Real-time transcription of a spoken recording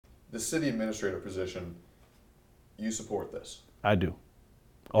the city administrator position, you support this. I do. You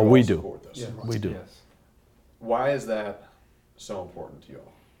Or all we do. support this. Yeah, We do. Yes. Why is that so important to you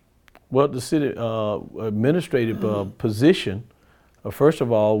all? Well, the city administrative position, first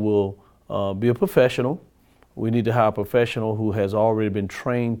of all, will be a professional. We need to hire a professional who has already been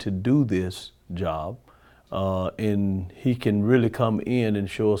trained to do this job, and he can really come in and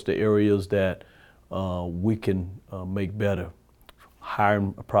show us the areas that we can make better.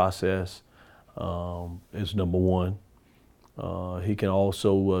 Hiring process is number one. He can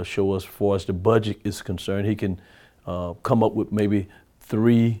also show us, as far as the budget is concerned, he can come up with maybe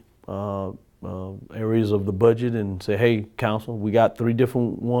 3 areas of the budget and say, hey, council, we got 3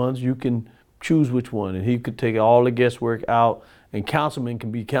 different ones. You can choose which one. And he could take all the guesswork out, and councilman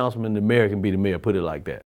can be councilman, the mayor can be the mayor, put it like that.